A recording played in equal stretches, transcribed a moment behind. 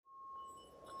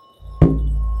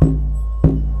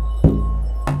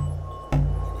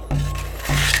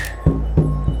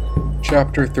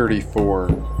Chapter 34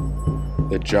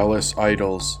 The Jealous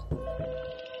Idols.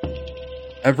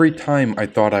 Every time I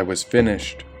thought I was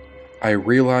finished, I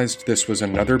realized this was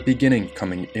another beginning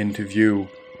coming into view.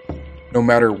 No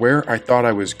matter where I thought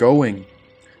I was going,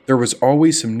 there was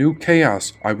always some new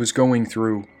chaos I was going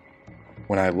through.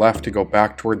 When I left to go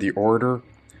back toward the order,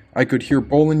 I could hear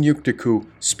Bolan Yuktiku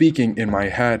speaking in my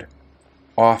head.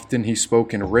 Often he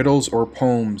spoke in riddles or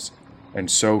poems,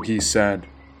 and so he said,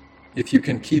 "If you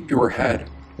can keep your head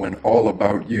when all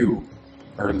about you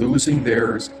are losing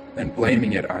theirs and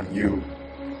blaming it on you,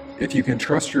 if you can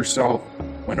trust yourself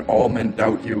when all men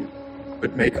doubt you,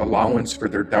 but make allowance for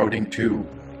their doubting too,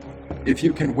 if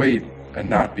you can wait and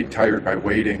not be tired by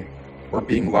waiting or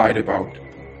being lied about,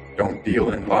 don't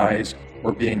deal in lies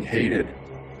or being hated,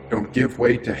 don't give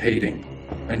way to hating,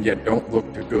 and yet don't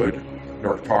look too good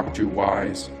nor talk too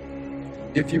wise.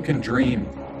 If you can dream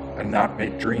and not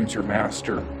make dreams your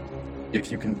master, if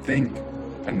you can think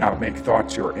and not make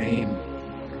thoughts your aim,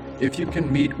 if you can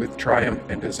meet with triumph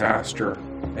and disaster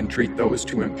and treat those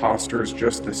two impostors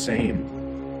just the same,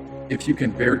 if you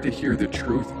can bear to hear the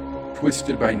truth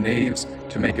twisted by knaves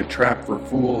to make a trap for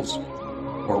fools,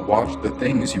 or watch the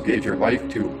things you gave your life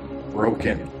to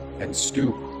broken and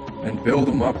stoop and build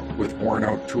them up with worn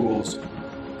out tools,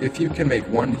 if you can make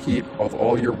one heap of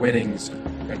all your winnings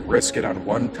and risk it on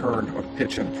one turn of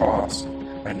pitch and toss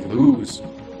and lose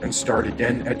and start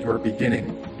again at your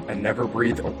beginning and never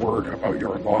breathe a word about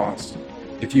your loss,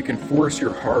 if you can force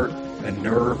your heart and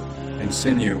nerve and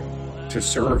sinew to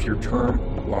serve your term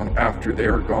long after they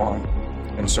are gone,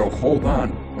 and so hold on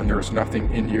when there is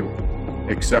nothing in you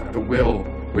except the will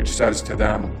which says to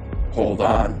them, hold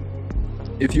on.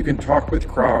 If you can talk with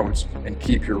crowds and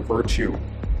keep your virtue,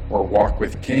 or walk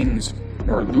with kings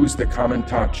nor lose the common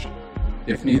touch,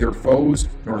 if neither foes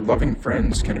nor loving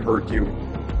friends can hurt you,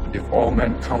 if all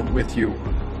men count with you,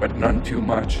 but none too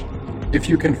much, if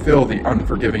you can fill the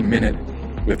unforgiving minute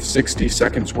with 60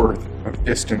 seconds worth of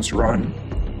distance run,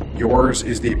 yours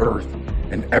is the earth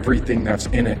and everything that's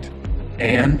in it,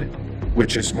 and,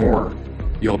 which is more,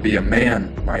 you'll be a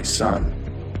man, my son,"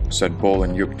 said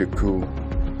Bolan Yuktiku.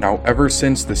 Now ever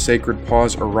since the sacred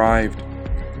pause arrived,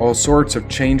 all sorts of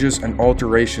changes and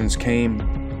alterations came.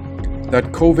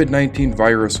 That COVID-19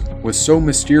 virus was so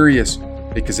mysterious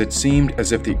because it seemed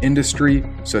as if the industry,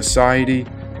 society,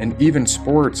 and even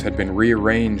sports had been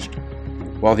rearranged.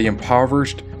 While the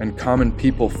impoverished and common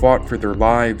people fought for their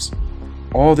lives,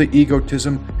 all the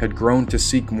egotism had grown to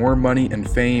seek more money and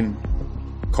fame.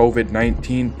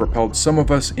 COVID-19 propelled some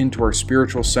of us into our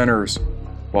spiritual centers,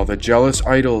 while the jealous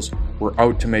idols were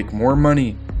out to make more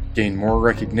money, gain more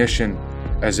recognition,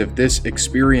 as if this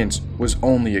experience was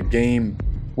only a game.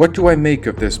 What do I make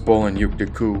of this, Bolan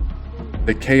Yuktiku?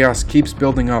 The chaos keeps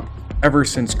building up ever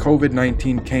since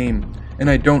COVID-19 came, and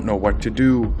I don't know what to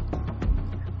do.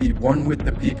 Be one with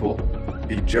the people.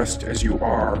 Be just as you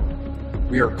are.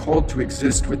 We are called to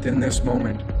exist within this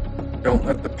moment. Don't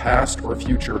let the past or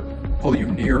future pull you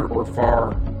near or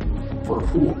far. For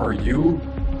who are you?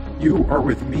 You are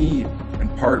with me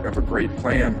and part of a great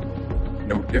plan.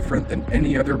 No different than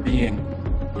any other being.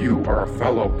 You are a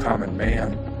fellow common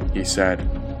man, he said.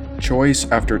 Choice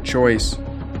after choice.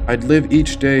 I'd live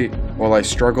each day while I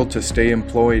struggled to stay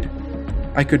employed.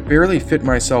 I could barely fit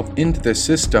myself into this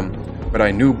system, but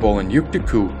I knew Bolan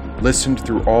Yuktiku listened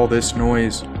through all this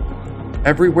noise.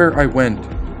 Everywhere I went,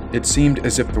 it seemed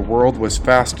as if the world was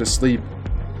fast asleep.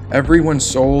 Everyone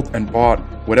sold and bought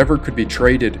whatever could be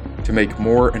traded to make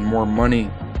more and more money.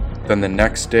 Then the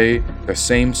next day, the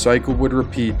same cycle would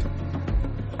repeat.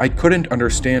 I couldn't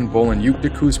understand Bolan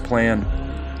Yuktiku's plan,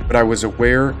 but I was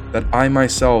aware that I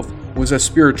myself was a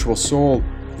spiritual soul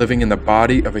living in the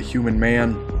body of a human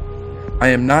man. I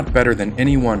am not better than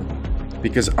anyone,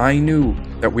 because I knew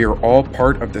that we are all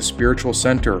part of the spiritual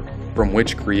center from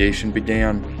which creation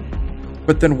began.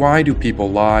 But then why do people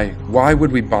lie? Why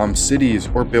would we bomb cities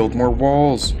or build more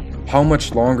walls? How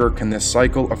much longer can this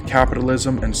cycle of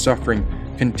capitalism and suffering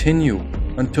continue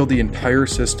until the entire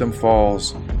system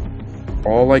falls?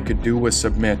 All I could do was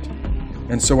submit,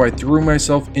 and so I threw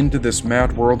myself into this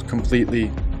mad world completely.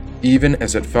 Even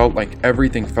as it felt like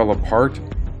everything fell apart,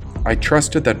 I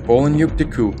trusted that Bolan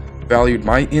Yuktiku valued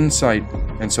my insight,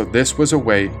 and so this was a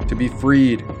way to be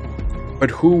freed.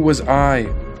 But who was I?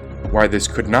 Why, this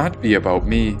could not be about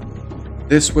me.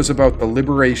 This was about the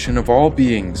liberation of all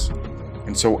beings,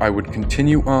 and so I would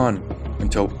continue on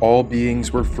until all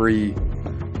beings were free.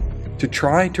 To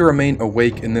try to remain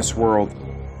awake in this world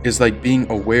is like being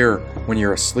aware when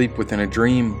you're asleep within a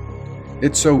dream.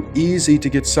 It's so easy to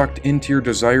get sucked into your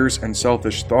desires and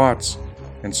selfish thoughts,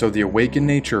 and so the awakened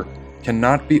nature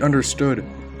cannot be understood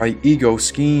by ego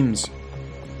schemes.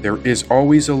 There is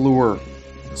always a lure,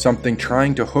 something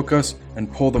trying to hook us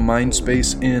and pull the mind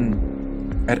space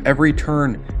in. At every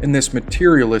turn in this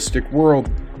materialistic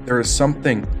world, there is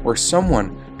something or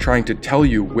someone trying to tell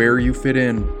you where you fit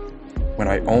in. When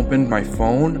I opened my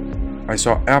phone, I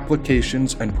saw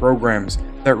applications and programs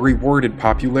that rewarded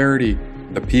popularity.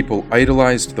 The people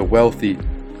idolized the wealthy,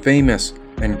 famous,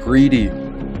 and greedy,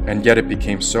 and yet it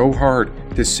became so hard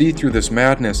to see through this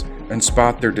madness and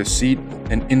spot their deceit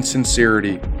and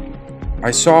insincerity.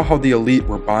 I saw how the elite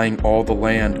were buying all the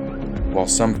land, while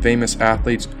some famous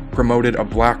athletes promoted a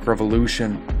black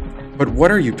revolution. But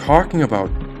what are you talking about?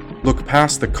 Look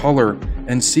past the color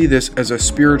and see this as a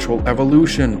spiritual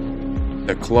evolution.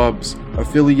 The clubs,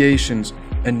 affiliations,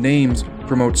 and names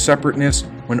promote separateness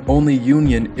when only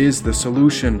union is the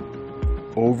solution.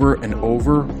 Over and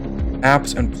over,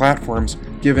 apps and platforms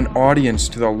give an audience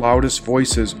to the loudest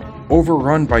voices,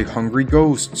 overrun by hungry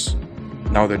ghosts.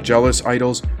 Now the jealous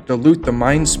idols dilute the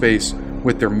mind space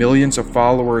with their millions of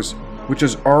followers, which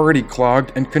is already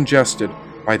clogged and congested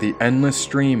by the endless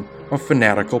stream of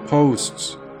fanatical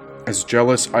posts. As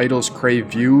jealous idols crave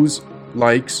views,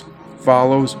 likes,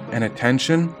 follows, and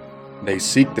attention, they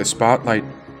seek the spotlight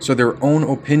so their own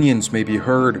opinions may be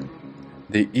heard.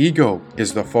 The ego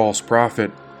is the false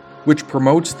prophet, which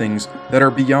promotes things that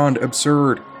are beyond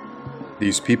absurd.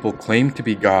 These people claim to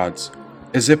be gods,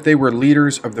 as if they were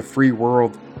leaders of the free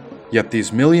world, yet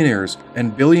these millionaires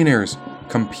and billionaires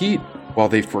compete while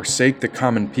they forsake the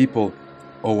common people.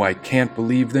 Oh, I can't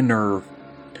believe the nerve.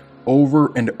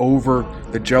 Over and over,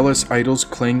 the jealous idols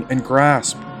cling and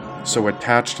grasp, so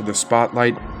attached to the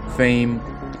spotlight, fame,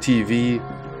 TV,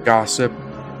 gossip,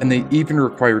 and they even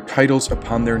require titles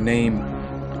upon their name.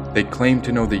 They claim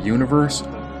to know the universe,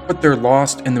 but they're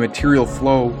lost in the material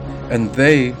flow, and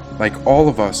they, like all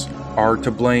of us, are to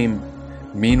blame.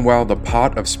 Meanwhile, the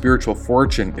pot of spiritual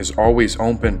fortune is always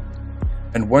open,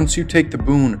 and once you take the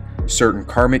boon, certain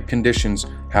karmic conditions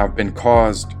have been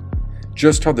caused.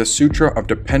 Just how the Sutra of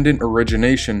Dependent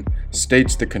Origination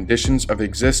states the conditions of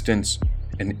existence,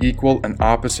 an equal and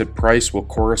opposite price will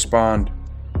correspond.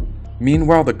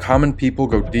 Meanwhile, the common people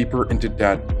go deeper into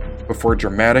debt before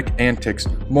dramatic antics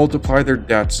multiply their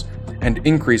debts and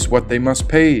increase what they must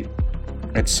pay.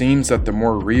 It seems that the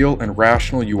more real and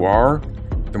rational you are,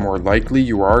 the more likely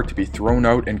you are to be thrown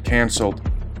out and cancelled,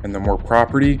 and the more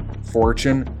property,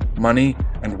 fortune, money,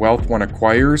 and wealth one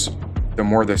acquires, the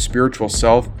more the spiritual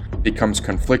self becomes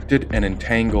conflicted and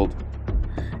entangled.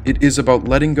 It is about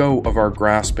letting go of our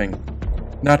grasping,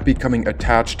 not becoming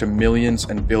attached to millions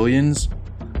and billions.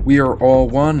 We are all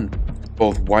one,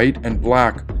 both white and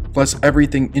black, plus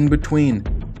everything in between,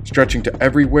 stretching to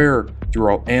everywhere through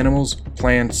all animals,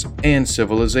 plants, and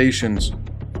civilizations.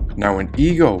 Now an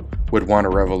ego would want a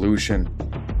revolution,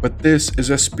 but this is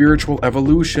a spiritual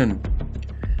evolution.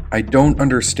 I don't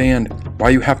understand why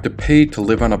you have to pay to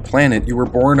live on a planet you were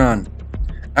born on.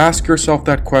 Ask yourself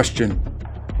that question.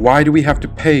 Why do we have to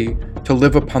pay to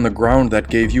live upon the ground that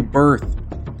gave you birth?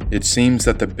 It seems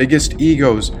that the biggest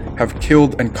egos have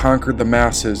killed and conquered the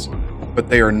masses, but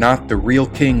they are not the real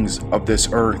kings of this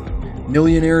earth.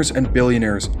 Millionaires and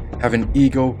billionaires have an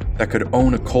ego that could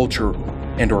own a culture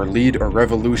and or lead a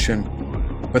revolution.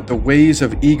 But the ways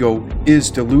of ego is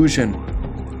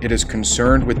delusion. It is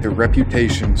concerned with their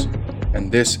reputations,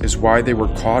 and this is why they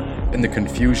were caught in the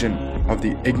confusion of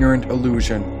the ignorant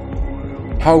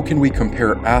illusion. How can we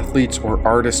compare athletes or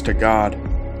artists to God?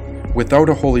 Without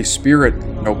a Holy Spirit,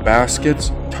 no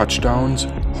baskets, touchdowns,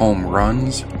 home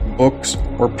runs, books,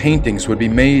 or paintings would be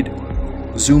made.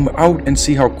 Zoom out and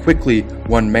see how quickly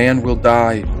one man will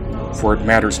die, for it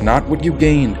matters not what you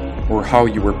gained or how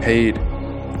you were paid.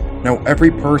 Now every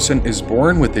person is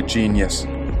born with a genius,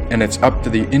 and it's up to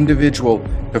the individual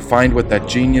to find what that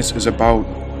genius is about.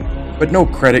 But no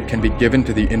credit can be given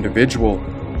to the individual,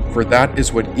 for that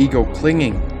is what ego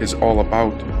clinging is all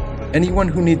about. Anyone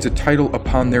who needs a title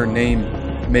upon their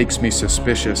name makes me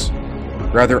suspicious.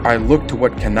 Rather, I look to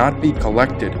what cannot be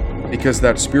collected, because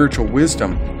that spiritual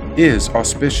wisdom is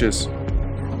auspicious.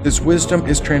 This wisdom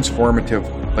is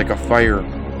transformative, like a fire,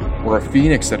 or a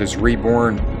phoenix that is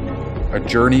reborn. A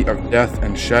journey of death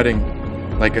and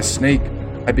shedding. Like a snake,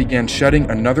 I began shedding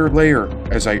another layer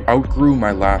as I outgrew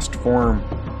my last form.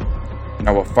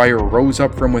 Now a fire rose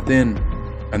up from within,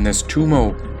 and this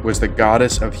Tumo was the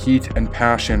goddess of heat and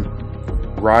passion,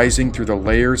 rising through the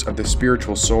layers of the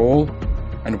spiritual soul,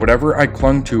 and whatever I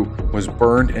clung to was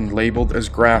burned and labeled as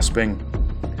grasping.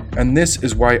 And this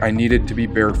is why I needed to be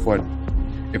barefoot.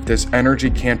 If this energy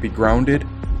can't be grounded,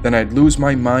 then I'd lose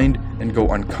my mind and go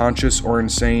unconscious or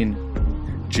insane.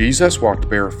 Jesus walked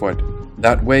barefoot.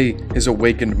 That way, his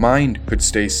awakened mind could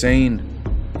stay sane.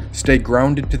 Stay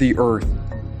grounded to the earth.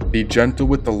 Be gentle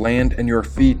with the land and your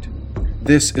feet.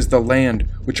 This is the land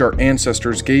which our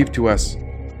ancestors gave to us.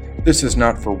 This is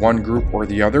not for one group or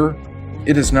the other.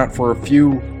 It is not for a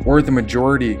few or the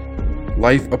majority.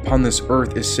 Life upon this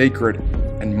earth is sacred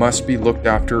and must be looked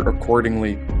after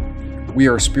accordingly. We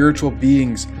are spiritual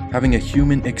beings having a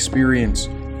human experience,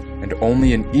 and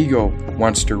only an ego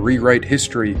wants to rewrite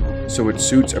history so it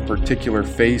suits a particular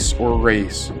face or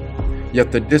race.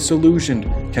 Yet the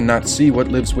disillusioned cannot see what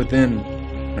lives within,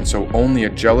 and so only a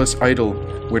jealous idol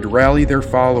would rally their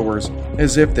followers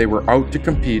as if they were out to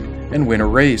compete and win a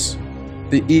race.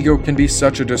 The ego can be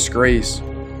such a disgrace,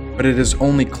 but it is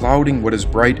only clouding what is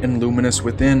bright and luminous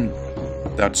within.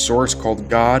 That source called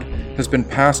God has been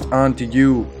passed on to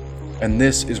you, and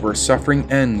this is where suffering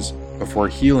ends before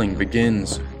healing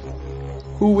begins.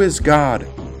 Who is God?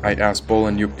 I asked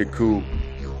Bolan Yuktiku.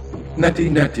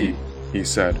 Neti Neti, he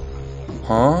said.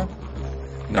 Huh?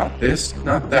 Not this,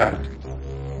 not that.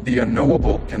 The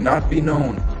unknowable cannot be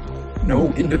known.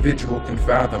 No individual can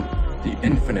fathom the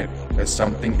infinite as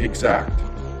something exact,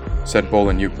 said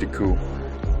Bolan Yuktiku.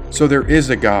 So there is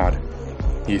a God.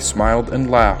 He smiled and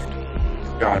laughed.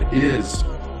 God is.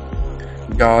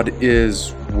 God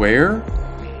is where?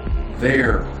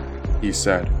 There, he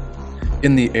said.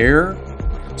 In the air?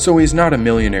 So he's not a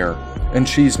millionaire, and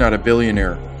she's not a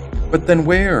billionaire. But then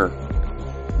where?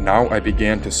 Now I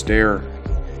began to stare,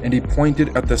 and he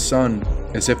pointed at the sun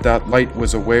as if that light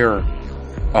was aware.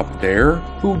 Up there?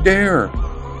 Who dare?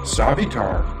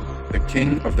 Savitar, the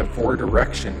king of the four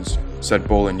directions, said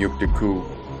Bolan Yuktiku.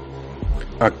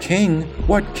 A king?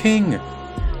 What king?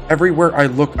 Everywhere I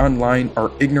look online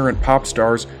are ignorant pop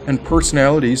stars and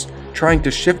personalities trying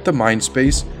to shift the mind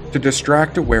space to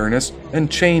distract awareness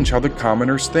and change how the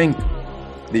commoners think.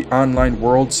 The online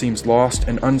world seems lost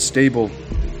and unstable,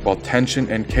 while tension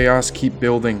and chaos keep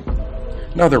building.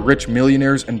 Now the rich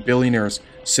millionaires and billionaires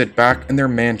sit back in their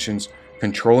mansions,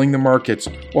 controlling the markets,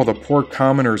 while the poor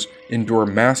commoners endure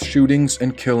mass shootings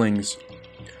and killings.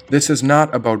 This is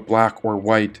not about black or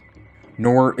white,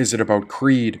 nor is it about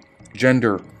creed,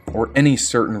 gender, or any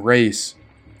certain race.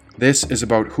 This is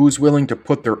about who's willing to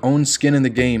put their own skin in the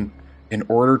game in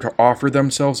order to offer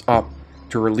themselves up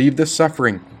to relieve the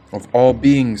suffering of all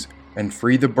beings and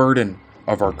free the burden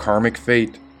of our karmic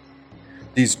fate.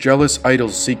 These jealous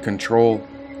idols seek control,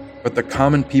 but the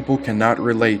common people cannot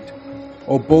relate.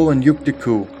 O Bolan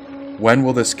Yuktiku, when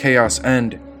will this chaos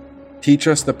end? Teach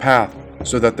us the path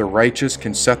so that the righteous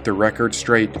can set the record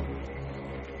straight.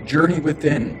 Journey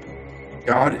within.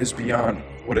 God is beyond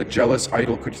what a jealous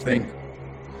idol could think.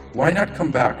 Why not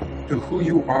come back to who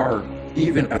you are,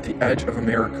 even at the edge of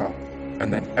America,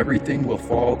 and then everything will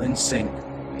fall in sync,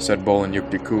 said Bolan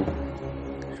Yuktiku.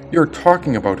 You're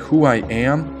talking about who I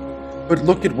am? But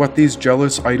look at what these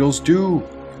jealous idols do.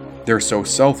 They're so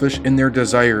selfish in their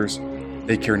desires.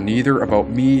 They care neither about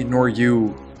me nor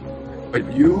you.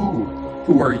 But you,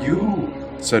 who are you?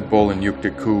 Said Bolan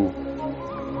Yuktiku.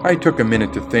 I took a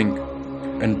minute to think,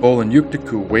 and Bolan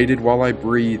Yuktiku waited while I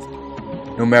breathed.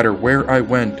 No matter where I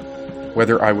went,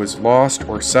 whether I was lost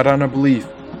or set on a belief,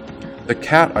 the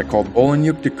cat I called Bolan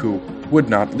Yuktiku would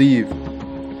not leave.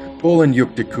 Bolan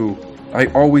Yuktiku, I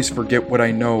always forget what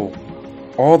I know.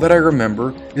 All that I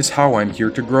remember is how I'm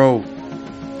here to grow.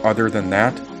 Other than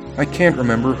that, I can't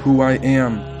remember who I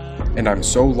am, and I'm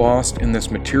so lost in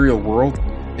this material world,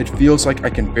 it feels like I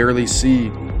can barely see.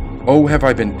 Oh, have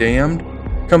I been damned?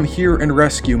 Come here and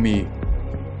rescue me.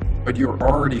 But you're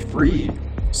already free,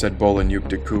 said Bolan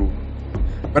Yuktiku.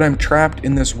 But I'm trapped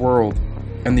in this world,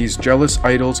 and these jealous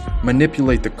idols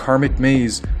manipulate the karmic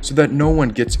maze so that no one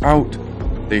gets out.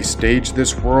 They stage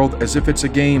this world as if it's a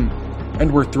game,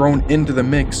 and we're thrown into the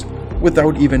mix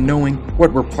without even knowing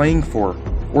what we're playing for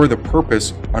or the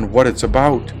purpose on what it's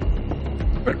about.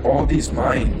 But all these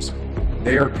minds,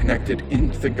 they are connected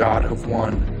into the God of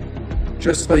One.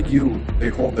 Just like you, they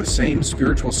hold the same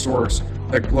spiritual source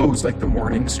that glows like the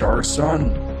morning star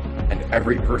sun. And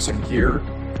every person here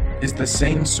is the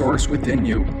same source within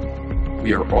you.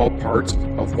 We are all parts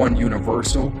of one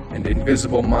universal and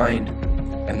invisible mind,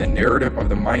 and the narrative of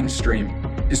the mind stream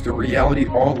is the reality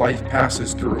all life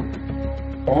passes through.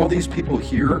 All these people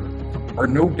here are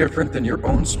no different than your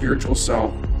own spiritual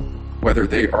self. Whether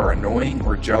they are annoying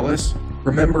or jealous,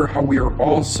 remember how we are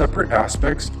all separate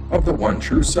aspects of the one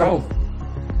true self.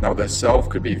 Now the self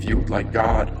could be viewed like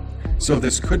God, so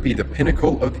this could be the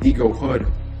pinnacle of egohood,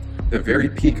 the very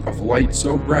peak of light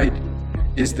so bright.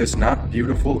 Is this not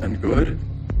beautiful and good?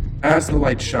 As the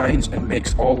light shines and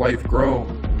makes all life grow,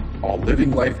 all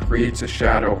living life creates a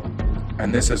shadow,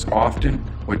 and this is often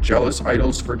what jealous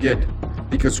idols forget,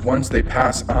 because once they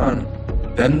pass on,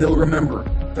 then they'll remember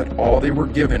that all they were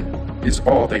given is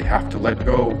all they have to let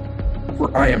go.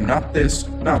 For I am not this,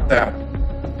 not that.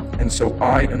 And so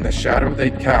I am the shadow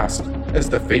they cast as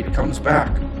the fate comes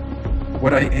back.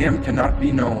 What I am cannot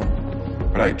be known,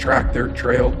 but I track their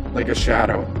trail like a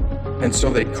shadow. And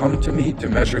so they come to me to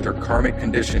measure their karmic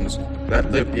conditions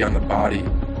that live beyond the body.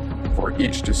 For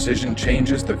each decision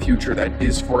changes the future that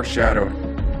is foreshadowed.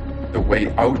 The way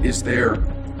out is there,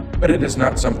 but it is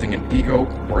not something an ego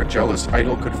or a jealous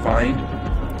idol could find.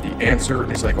 The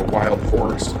answer is like a wild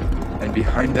horse, and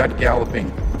behind that galloping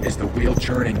is the wheel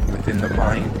churning within the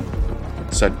mind,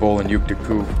 said Bolan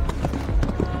Yuktiku.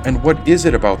 And what is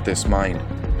it about this mind?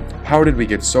 How did we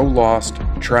get so lost,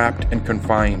 trapped, and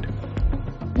confined?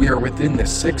 We are within the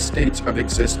 6 states of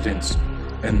existence,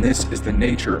 and this is the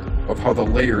nature of how the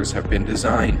layers have been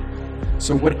designed.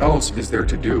 So what else is there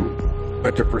to do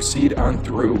but to proceed on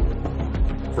through?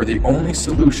 For the only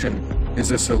solution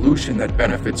is a solution that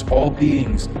benefits all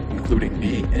beings, including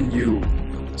me and you,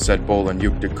 said Bolan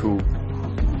Yuktiku.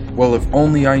 Well, if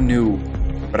only I knew,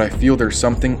 but I feel there's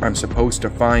something I'm supposed to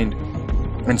find.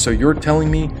 And so you're telling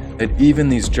me that even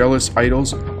these jealous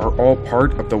idols are all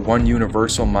part of the one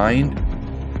universal mind?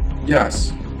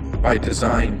 Yes, by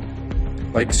design.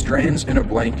 Like strands in a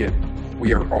blanket,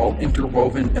 we are all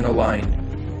interwoven and aligned.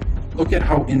 Look at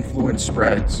how influence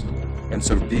spreads, and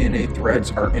so DNA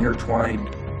threads are intertwined.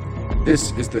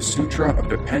 This is the Sutra of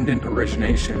Dependent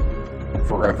Origination,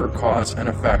 forever cause and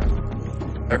effect.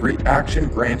 Every action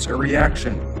grants a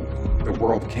reaction. The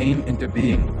world came into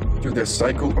being through this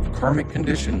cycle of karmic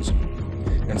conditions,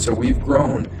 and so we've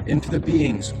grown into the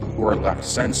beings who are left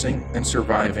sensing and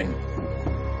surviving.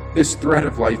 This thread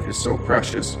of life is so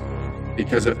precious,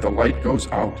 because if the light goes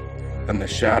out, then the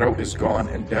shadow is gone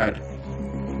and dead.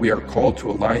 We are called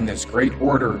to align this great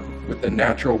order with the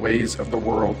natural ways of the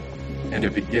world, and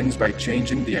it begins by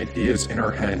changing the ideas in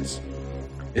our heads.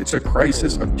 It's a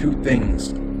crisis of 2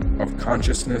 things, of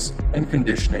consciousness and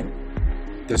conditioning.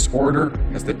 This order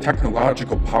has the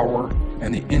technological power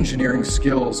and the engineering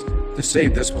skills to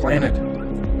save this planet.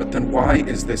 But then why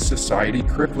is this society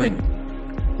crippling?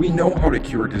 We know how to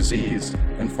cure disease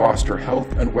and foster health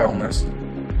and wellness.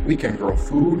 We can grow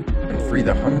food and free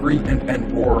the hungry and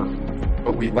end war.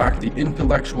 But we lack the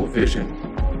intellectual vision,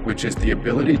 which is the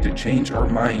ability to change our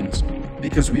minds,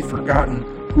 because we've forgotten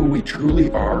who we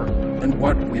truly are and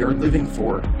what we are living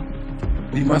for.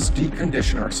 We must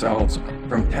decondition ourselves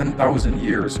from 10,000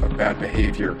 years of bad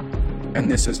behavior, and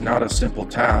this is not a simple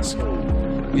task.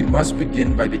 We must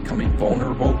begin by becoming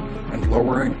vulnerable and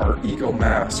lowering our ego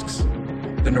masks.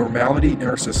 The normality in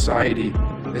our society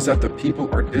is that the people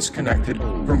are disconnected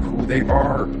from who they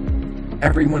are.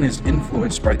 Everyone is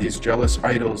influenced by these jealous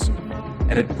idols,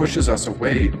 and it pushes us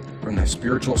away from the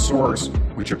spiritual source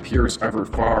which appears ever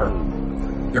far.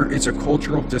 There is a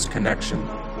cultural disconnection,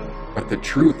 but the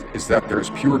truth is that there is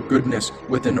pure goodness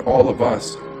within all of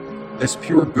us. This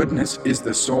pure goodness is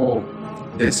the soul.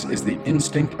 This is the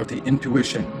instinct of the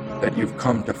intuition that you've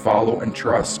come to follow and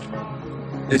trust.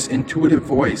 This intuitive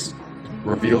voice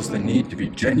reveals the need to be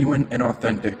genuine and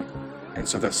authentic, and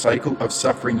so the cycle of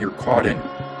suffering you're caught in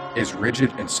is rigid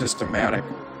and systematic,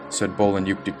 said Bolan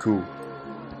Yuktiku.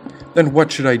 Then what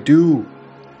should I do?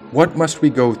 What must we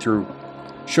go through?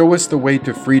 Show us the way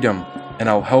to freedom, and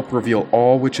I'll help reveal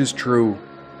all which is true.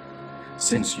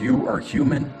 Since you are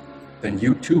human, then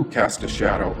you too cast a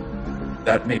shadow.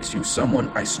 That makes you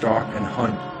someone I stalk and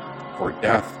hunt, for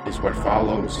death is what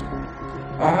follows.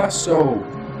 Ah, so,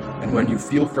 and when you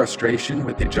feel frustration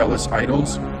with the jealous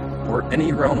idols, or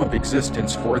any realm of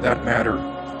existence for that matter,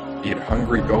 be it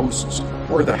hungry ghosts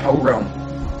or the hell realm,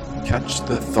 catch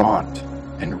the thought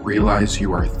and realize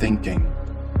you are thinking.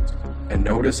 And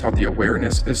notice how the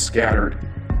awareness is scattered.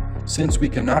 Since we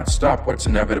cannot stop what's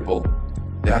inevitable,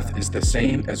 death is the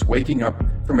same as waking up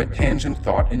from a tangent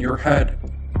thought in your head.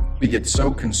 We get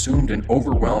so consumed and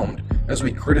overwhelmed as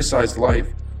we criticize life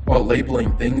while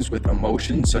labeling things with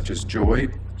emotions such as joy,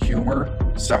 humor,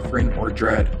 suffering, or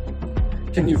dread.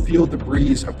 Can you feel the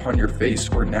breeze upon your face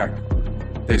or neck?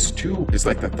 This too is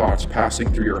like the thoughts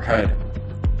passing through your head.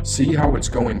 See how it's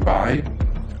going by?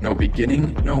 No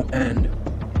beginning, no end.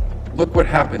 Look what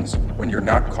happens when you're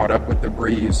not caught up with the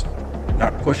breeze,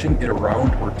 not pushing it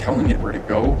around or telling it where to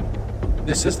go.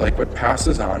 This is like what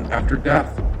passes on after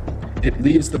death. It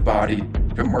leaves the body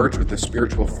to merge with the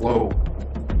spiritual flow.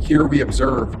 Here we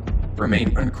observe,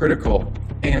 remain uncritical,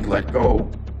 and let go.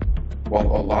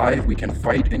 While alive, we can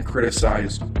fight and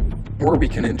criticize, or we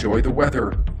can enjoy the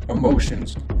weather,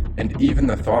 emotions, and even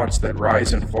the thoughts that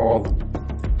rise and fall.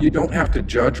 You don't have to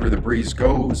judge where the breeze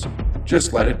goes,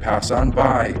 just let it pass on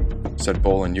by, said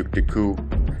Bolan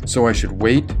Yuktiku. So I should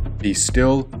wait, be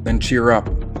still, then cheer up.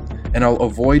 and I'll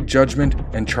avoid judgment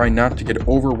and try not to get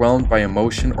overwhelmed by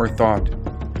emotion or thought.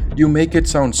 You make it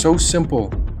sound so simple,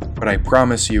 but I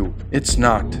promise you, it's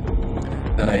not.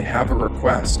 Then I have a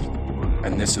request,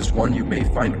 and this is one you may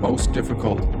find most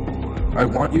difficult. I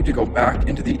want you to go back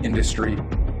into the industry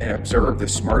and observe the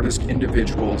smartest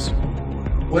individuals.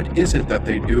 What is it that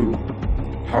they do?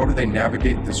 How do they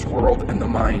navigate this world and the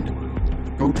mind?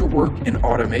 Go to work in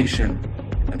automation,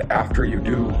 and after you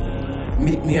do,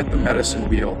 meet me at the medicine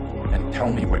wheel and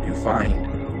tell me what you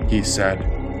find, he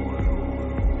said.